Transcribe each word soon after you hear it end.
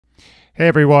Hey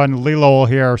everyone, Lowell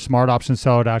here,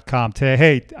 smartoptionseller.com. Today,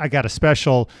 hey, I got a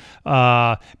special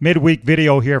midweek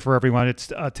video here for everyone.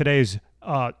 It's today's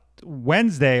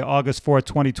Wednesday, August 4th,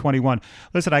 2021.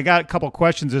 Listen, I got a couple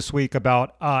questions this week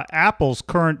about Apple's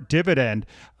current dividend.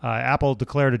 Apple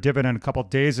declared a dividend a couple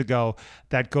days ago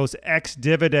that goes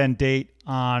ex-dividend date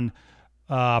on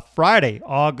Friday,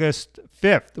 August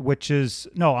 5th, which is,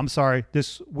 no, I'm sorry,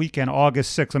 this weekend,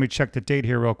 August 6th. Let me check the date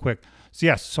here real quick. So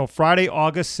yes, so Friday,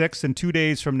 August 6th, and 2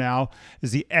 days from now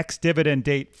is the ex-dividend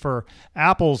date for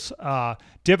Apple's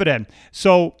dividend.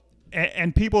 So,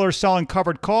 and people are selling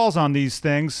covered calls on these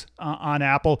things on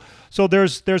Apple. So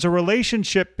there's a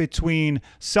relationship between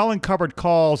selling covered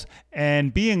calls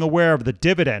and being aware of the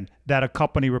dividend that a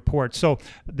company reports. So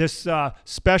this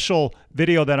special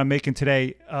video that I'm making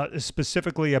today is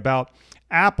specifically about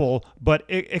Apple, but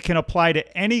it can apply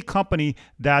to any company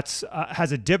that's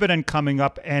has a dividend coming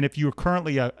up. And if you're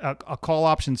currently a call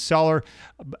option seller,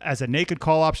 as a naked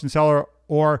call option seller,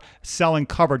 or selling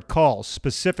covered calls,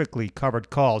 specifically covered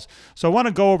calls. So I want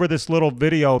to go over this little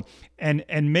video and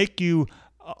make you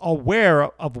aware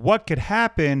of what could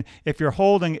happen if you're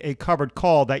holding a covered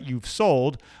call that you've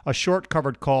sold, a short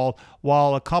covered call,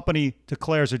 while a company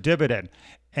declares a dividend.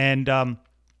 And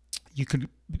you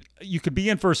could be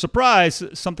in for a surprise,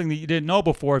 something that you didn't know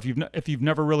before. If you've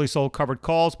never really sold covered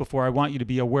calls before, I want you to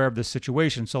be aware of this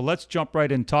situation. So let's jump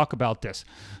right in and talk about this.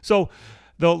 So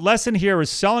the lesson here is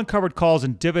selling covered calls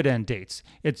and dividend dates.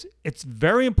 It's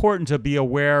very important to be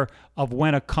aware of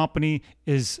when a company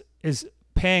is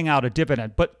paying out a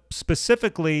dividend, but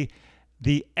specifically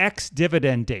the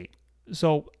ex-dividend date.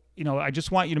 So, I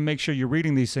just want you to make sure you're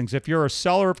reading these things. If you're a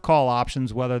seller of call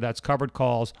options, whether that's covered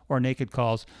calls or naked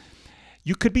calls,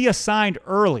 you could be assigned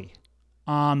early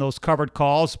on those covered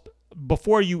calls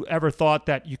before you ever thought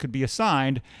that you could be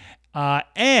assigned.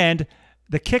 And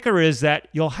the kicker is that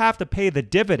you'll have to pay the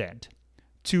dividend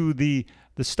to the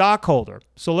stockholder.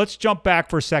 So let's jump back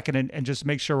for a second and just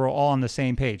make sure we're all on the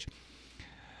same page.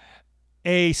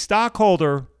 A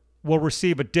stockholder will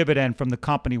receive a dividend from the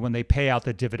company when they pay out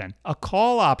the dividend. A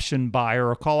call option buyer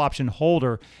or a call option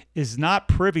holder is not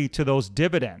privy to those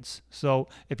dividends. So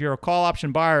if you're a call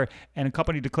option buyer and a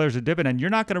company declares a dividend,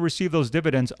 you're not going to receive those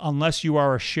dividends unless you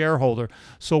are a shareholder.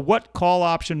 So what call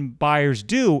option buyers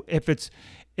do, if it's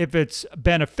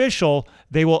beneficial,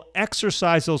 they will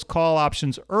exercise those call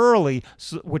options early,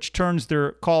 which turns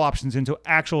their call options into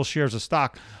actual shares of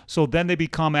stock. So then they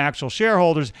become actual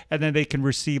shareholders, and then they can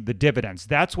receive the dividends.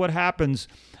 That's what happens.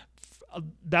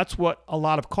 That's what a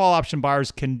lot of call option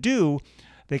buyers can do.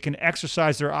 They can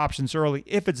exercise their options early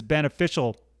if it's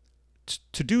beneficial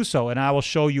to do so. And I will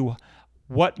show you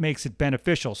what makes it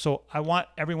beneficial. So I want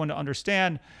everyone to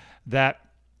understand that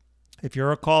if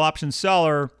you're a call option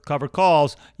seller, covered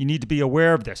calls, you need to be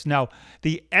aware of this. Now,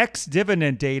 the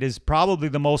ex-dividend date is probably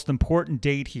the most important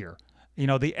date here.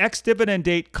 The ex-dividend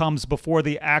date comes before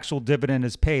the actual dividend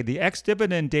is paid. The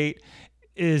ex-dividend date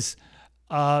is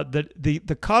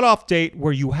the cutoff date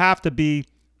where you have to be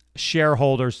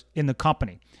shareholders in the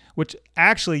company, which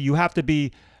actually you have to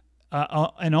be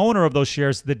an owner of those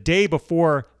shares the day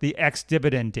before the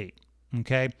ex-dividend date.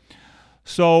 Okay,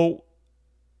 so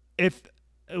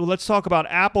let's talk about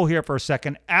Apple here for a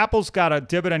second. Apple's got a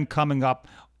dividend coming up,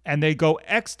 and they go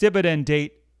ex-dividend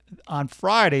date on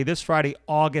Friday, this Friday,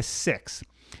 August 6th.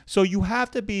 So you have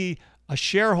to be a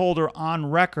shareholder on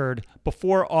record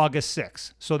before August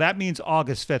 6th. So that means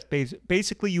August 5th.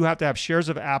 Basically, you have to have shares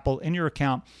of Apple in your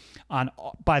account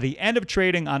by the end of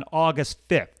trading on August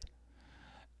 5th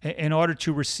in order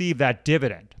to receive that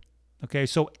dividend. Okay,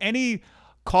 so any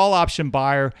call option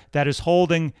buyer that is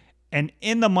holding an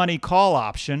in-the-money call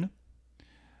option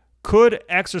could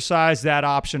exercise that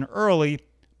option early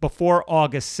before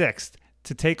August 6th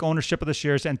to take ownership of the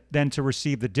shares and then to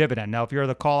receive the dividend. Now, if you're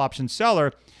the call option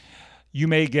seller, you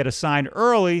may get assigned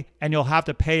early and you'll have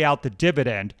to pay out the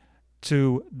dividend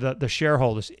to the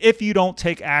shareholders if you don't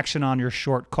take action on your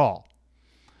short call.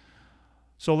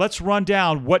 So let's run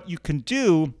down what you can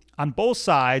do on both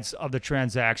sides of the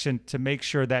transaction to make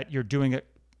sure that you're doing it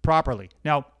properly.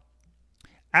 Now,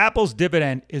 Apple's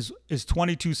dividend is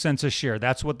 22 cents a share.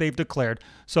 That's what they've declared.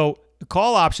 So the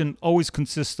call option always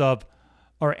consists of,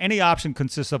 or any option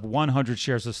consists of 100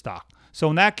 shares of stock. So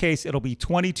in that case, it'll be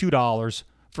 $22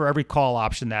 for every call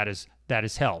option that is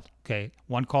held. Okay,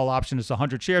 one call option is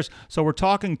 100 shares. So we're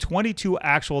talking 22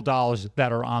 actual dollars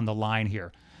that are on the line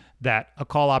here that a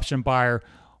call option buyer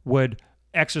would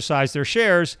exercise their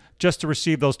shares just to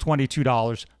receive those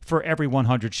 $22 for every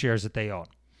 100 shares that they own.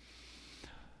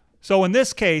 So in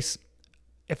this case,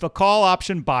 if a call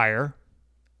option buyer,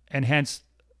 and hence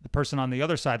the person on the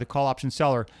other side, the call option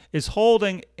seller, is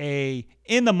holding a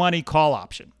in-the-money call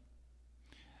option,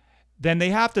 then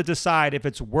they have to decide if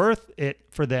it's worth it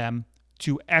for them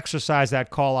to exercise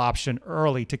that call option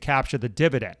early to capture the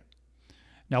dividend.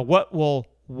 Now, what will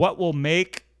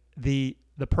make the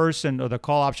person or the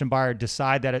call option buyer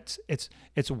decide that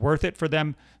it's worth it for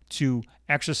them to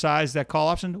exercise that call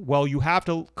option? Well, you have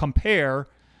to compare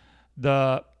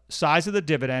the size of the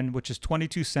dividend, which is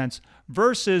 22 cents,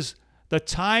 versus the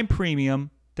time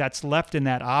premium that's left in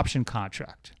that option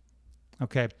contract.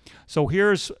 Okay, so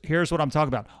here's what I'm talking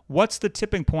about. What's the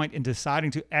tipping point in deciding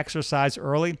to exercise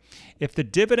early? If the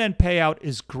dividend payout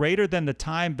is greater than the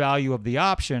time value of the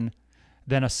option,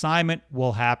 then assignment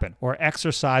will happen or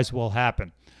exercise will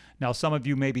happen. Now, some of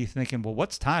you may be thinking, well,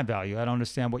 what's time value? I don't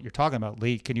understand what you're talking about,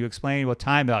 Lee. Can you explain what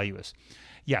time value is?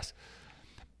 Yes.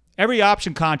 Every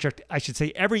option contract, I should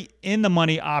say every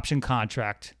in-the-money option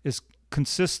contract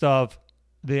consists of,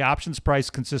 the options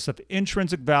price consists of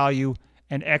intrinsic value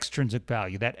and extrinsic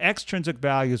value. That extrinsic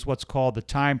value is what's called the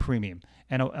time premium.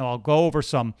 And I'll go over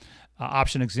some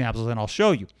option examples and I'll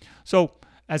show you. So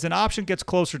as an option gets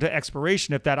closer to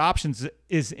expiration, if that option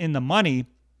is in the money,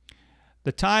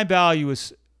 the time value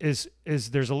is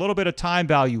there's a little bit of time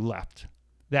value left.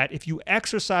 That if you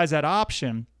exercise that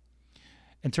option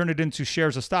and turn it into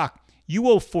shares of stock, you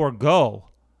will forego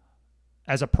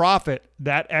as a profit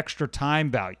that extra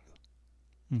time value.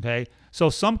 Okay, so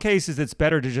some cases it's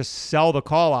better to just sell the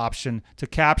call option to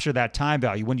capture that time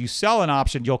value. When you sell an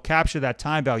option, you'll capture that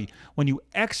time value. When you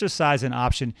exercise an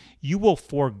option, you will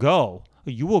forego,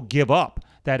 you will give up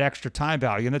that extra time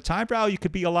value. And the time value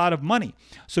could be a lot of money.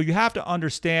 So you have to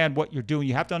understand what you're doing.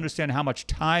 You have to understand how much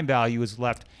time value is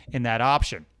left in that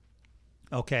option.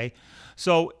 Okay,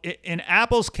 so in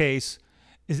Apple's case,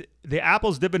 the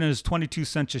Apple's dividend is 22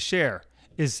 cents a share.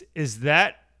 Is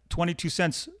that 22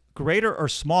 cents greater or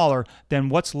smaller than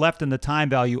what's left in the time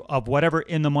value of whatever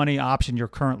in-the-money option you're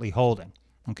currently holding?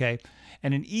 Okay,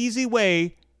 and an easy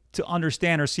way to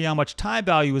understand or see how much time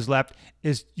value is left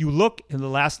is you look in the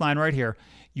last line right here,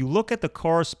 you look at the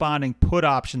corresponding put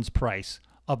options price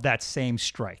of that same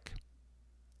strike.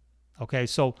 Okay,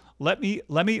 so let me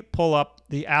pull up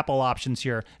the Apple options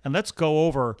here and let's go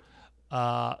over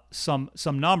some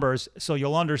numbers so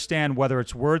you'll understand whether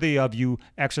it's worthy of you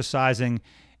exercising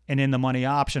an in-the-money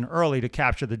option early to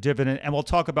capture the dividend, and we'll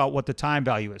talk about what the time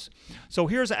value is. So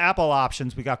here's Apple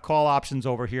options. We got call options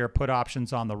over here, put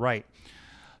options on the right.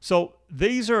 So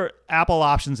these are Apple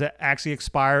options that actually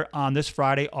expire on this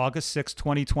Friday, August 6,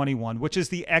 2021, which is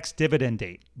the ex-dividend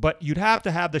date. But you'd have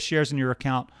to have the shares in your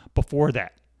account before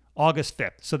that, August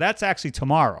 5th. So that's actually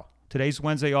tomorrow. Today's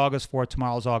Wednesday, August 4th.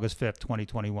 Tomorrow's August 5th,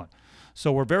 2021.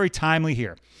 So we're very timely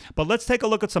here. But let's take a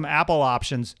look at some Apple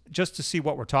options just to see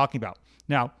what we're talking about.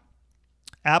 Now,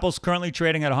 Apple's currently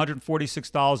trading at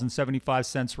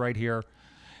 $146.75 right here.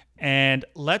 And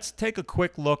let's take a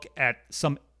quick look at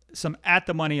some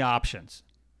at-the-money options.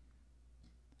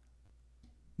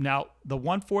 Now, the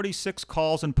 146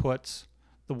 calls and puts,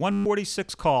 the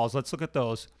 146 calls, let's look at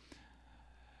those.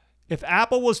 If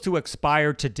Apple was to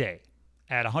expire today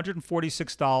at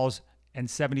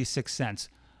 $146.76,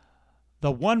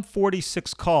 the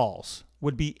 146 calls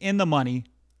would be in the money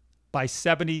by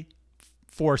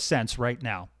 74 cents right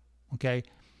now, okay?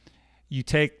 You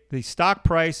take the stock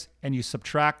price and you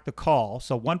subtract the call.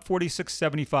 So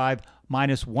 146.75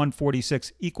 minus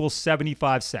 146 equals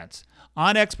 75 cents.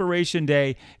 On expiration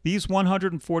day, these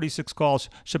 146 calls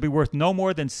should be worth no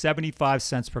more than 75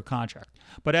 cents per contract.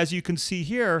 But as you can see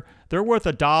here, they're worth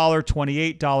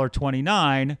 $1.28,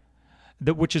 $1.29,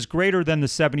 which is greater than the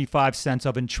 75 cents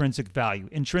of intrinsic value.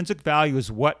 Intrinsic value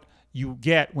is what you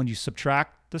get when you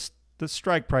subtract the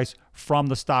strike price from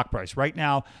the stock price. Right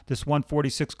now, this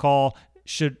 146 call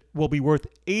will be worth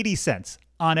 80 cents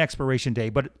on expiration day,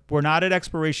 but we're not at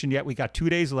expiration yet. We got 2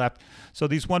 days left. So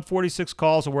these 146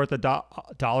 calls are worth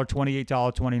 $1.28,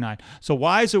 $1.29. So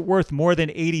why is it worth more than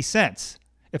 80 cents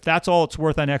if that's all it's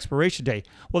worth on expiration day?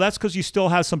 Well, that's because you still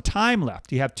have some time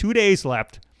left. You have 2 days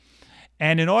left.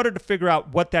 And in order to figure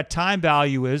out what that time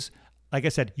value is, like I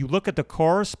said, you look at the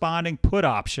corresponding put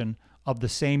option of the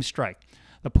same strike.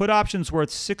 The put option's worth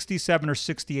 67 or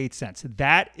 68 cents.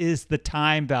 That is the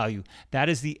time value. That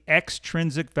is the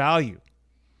extrinsic value.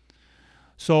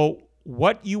 So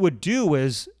what you would do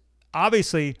is,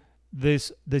 obviously,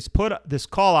 this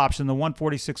call option, the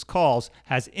 146 calls,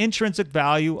 has intrinsic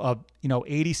value of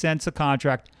 80 cents a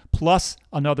contract plus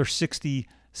another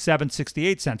 67,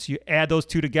 68 cents. You add those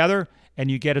two together and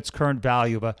you get its current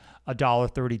value of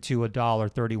 $1.32,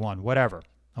 $1.31, whatever.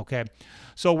 Okay,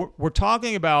 so we're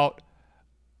talking about,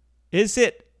 is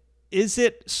it is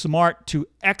it smart to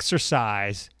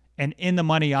exercise an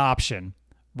in-the-money option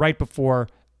right before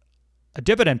a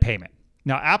dividend payment?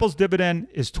 Now, Apple's dividend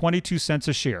is 22 cents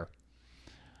a share.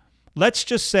 Let's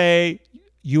just say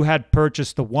you had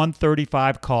purchased the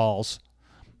 135 calls,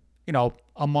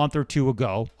 a month or two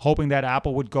ago, hoping that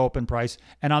Apple would go up in price.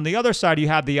 And on the other side, you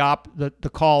have the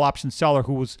call option seller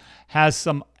who has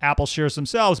some Apple shares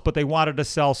themselves, but they wanted to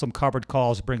sell some covered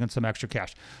calls, bring in some extra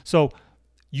cash. So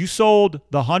you sold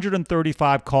the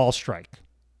 135 call strike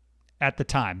at the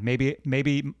time.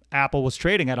 Maybe Apple was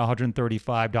trading at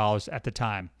 $135 at the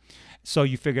time. So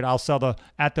you figured I'll sell the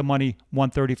at-the-money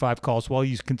 135 calls. Well,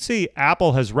 you can see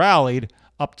Apple has rallied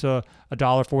up to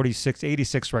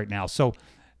 $1.4686 right now. So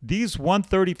these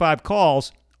 135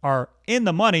 calls are in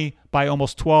the money by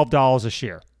almost $12 a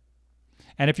share.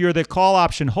 And if you're the call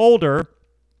option holder,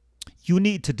 you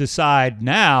need to decide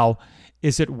now,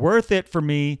 is it worth it for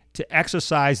me to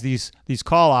exercise these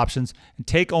call options and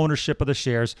take ownership of the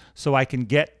shares so I can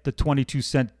get the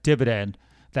 22-cent dividend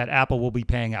that Apple will be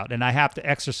paying out? And I have to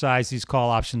exercise these call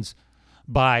options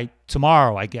by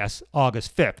tomorrow, I guess,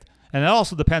 August 5th. And it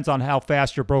also depends on how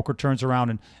fast your broker turns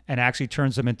around and actually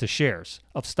turns them into shares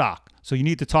of stock. So you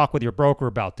need to talk with your broker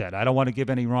about that. I don't want to give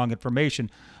any wrong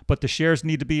information, but the shares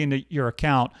need to be in your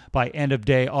account by end of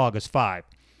day August 5,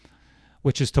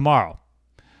 which is tomorrow.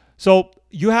 So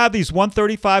you have these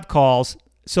 135 calls.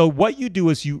 So what you do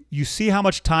is you see how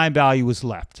much time value is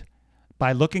left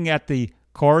by looking at the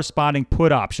corresponding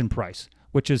put option price,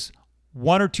 which is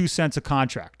 1 or 2 cents a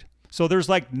contract. So there's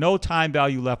like no time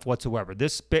value left whatsoever.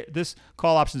 This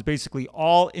call option is basically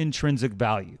all intrinsic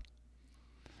value.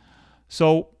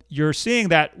 So you're seeing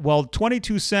that, well,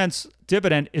 22 cents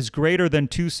dividend is greater than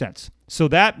 2 cents. So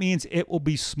that means it will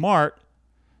be smart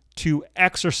to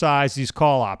exercise these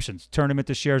call options, turn them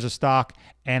into shares of stock,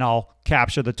 and I'll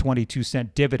capture the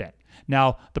 22-cent dividend.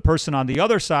 Now, the person on the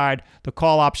other side, the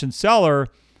call option seller,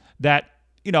 that,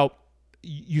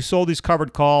 you sold these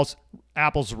covered calls,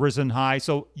 Apple's risen high,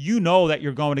 so you know that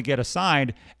you're going to get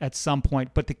assigned at some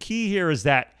point. But the key here is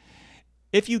that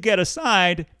if you get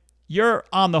assigned, you're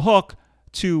on the hook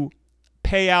to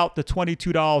pay out the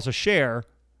 $22 a share,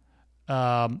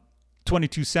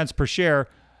 22 cents per share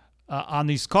on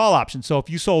these call options. So if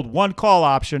you sold one call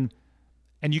option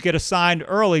and you get assigned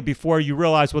early before you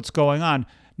realize what's going on,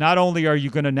 not only are you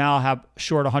going to now have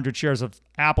short 100 shares of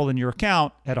Apple in your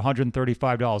account at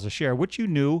 $135 a share, which you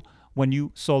knew when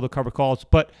you sold the covered calls,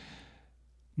 but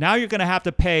now you're going to have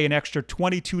to pay an extra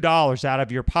 $22 out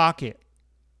of your pocket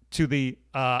to the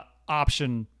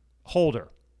option holder,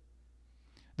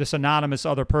 this anonymous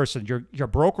other person. Your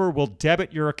broker will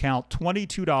debit your account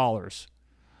 $22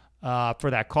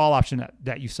 for that call option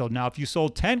that you sold. Now, if you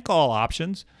sold 10 call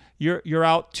options, you're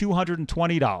out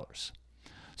 $220.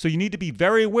 So you need to be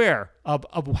very aware of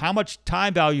how much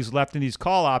time value is left in these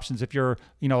call options if you're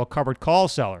a covered call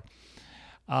seller.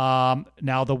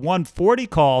 Now the 140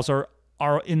 calls are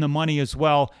in the money as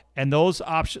well, and those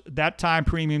that time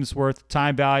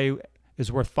time value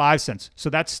is worth 5 cents. So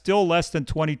that's still less than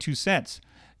 22 cents.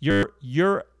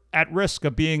 You're at risk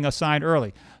of being assigned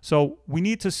early. So we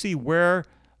need to see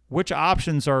which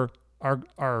options are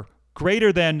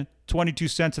greater than 22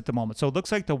 cents at the moment. So it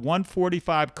looks like the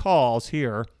 145 calls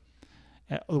here,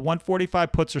 the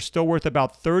 145 puts are still worth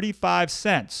about 35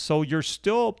 cents. So you're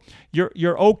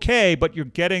okay, but you're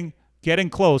getting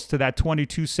close to that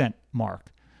 22 cent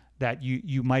mark that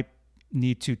you might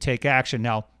need to take action.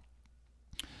 Now,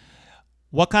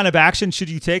 what kind of action should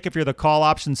you take if you're the call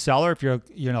option seller, if you're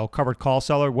covered call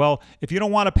seller? Well, if you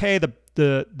don't want to pay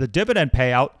the dividend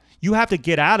payout, you have to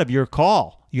get out of your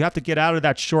call. You have to get out of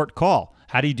that short call.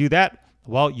 How do you do that?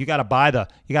 Well, you got to buy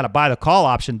the call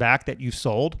option back that you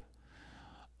sold,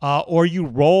 or you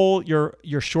roll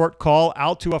your short call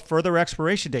out to a further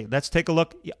expiration date. Let's take a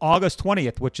look. August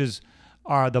 20th, which is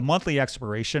the monthly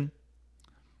expiration.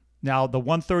 Now, the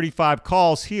 135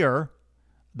 calls here,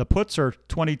 the puts are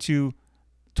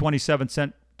 27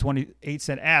 cent, 28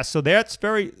 cent ask. So that's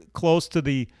very close to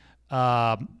the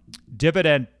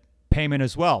dividend payment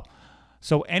as well.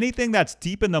 So anything that's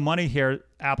deep in the money here,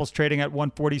 Apple's trading at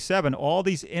 147. All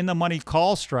these in the money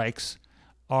call strikes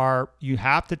you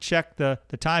have to check the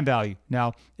time value.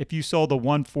 Now, if you sold the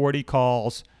 140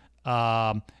 calls,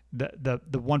 the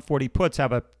 140 puts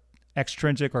have a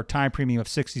extrinsic or time premium of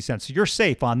 60 cents. So you're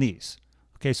safe on these.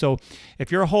 Okay, so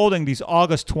if you're holding these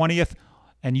August 20th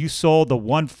and you sold the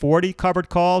 140 covered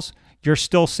calls, you're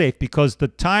still safe because the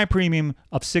time premium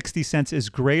of 60 cents is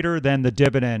greater than the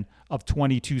dividend of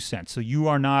 22 cents. So you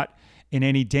are not in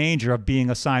any danger of being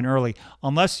assigned early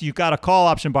unless you've got a call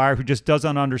option buyer who just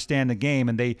doesn't understand the game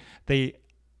and they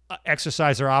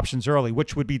exercise their options early,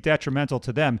 which would be detrimental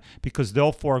to them because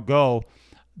they'll forego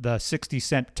the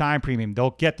 60-cent time premium.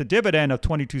 They'll get the dividend of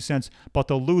 22 cents, but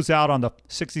they'll lose out on the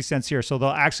 60 cents here. So they'll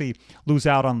actually lose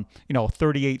out on,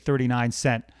 38, 39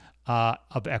 cent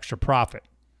of extra profit.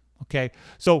 Okay.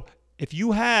 So if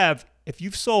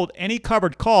you've sold any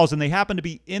covered calls and they happen to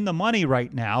be in the money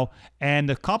right now and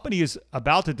the company is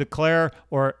about to declare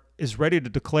or is ready to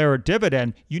declare a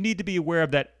dividend, you need to be aware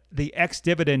of that, the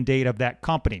ex-dividend date of that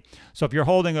company. So if you're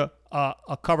holding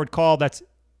a covered call that's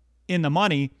in the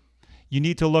money, you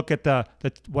need to look at the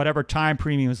whatever time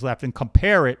premium is left and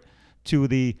compare it to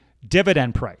the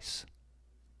dividend price.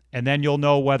 And then you'll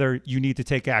know whether you need to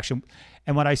take action.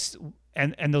 And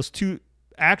and those two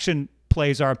action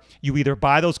plays are you either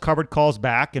buy those covered calls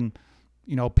back and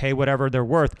pay whatever they're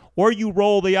worth, or you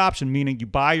roll the option, meaning you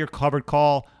buy your covered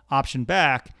call option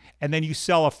back and then you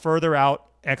sell a further out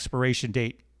expiration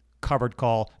date covered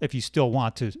call if you still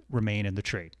want to remain in the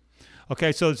trade.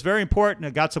 Okay, so it's very important. I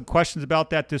got some questions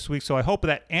about that this week, so I hope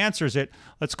that answers it.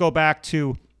 Let's go back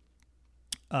to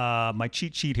my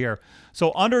cheat sheet here.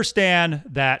 So understand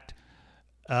that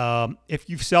if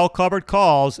you sell covered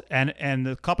calls and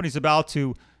the company's about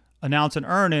to announce an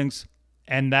earnings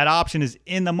and that option is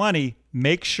in the money,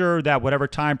 make sure that whatever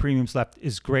time premiums left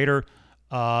is greater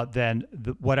than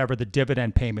whatever the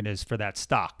dividend payment is for that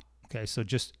stock. Okay, so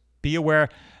just be aware.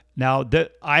 Now,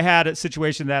 I had a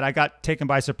situation that I got taken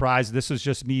by surprise. This was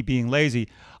just me being lazy.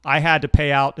 I had to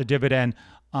pay out the dividend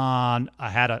on, I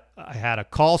had a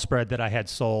call spread that I had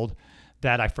sold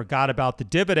that I forgot about the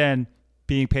dividend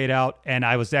being paid out, and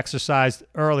I was exercised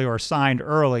early or signed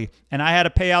early, and I had to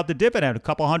pay out the dividend, a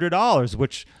couple $100,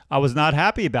 which I was not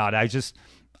happy about.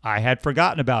 I had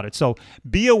forgotten about it. So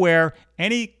be aware,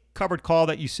 any covered call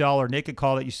that you sell or naked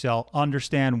call that you sell,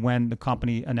 understand when the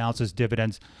company announces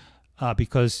dividends.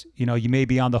 Because you may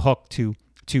be on the hook to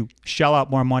shell out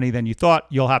more money than you thought.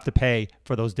 You'll have to pay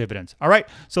for those dividends. All right,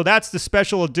 so that's the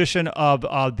special edition of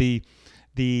the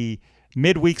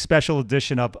midweek special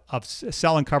edition of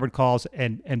selling covered calls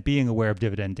and being aware of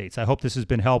dividend dates. I hope this has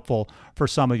been helpful for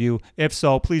some of you. If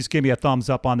so, please give me a thumbs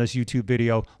up on this YouTube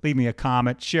video. Leave me a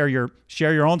comment. Share your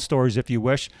own stories if you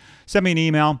wish. Send me an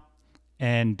email,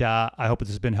 and I hope this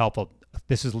has been helpful.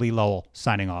 This is Lee Lowell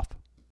signing off.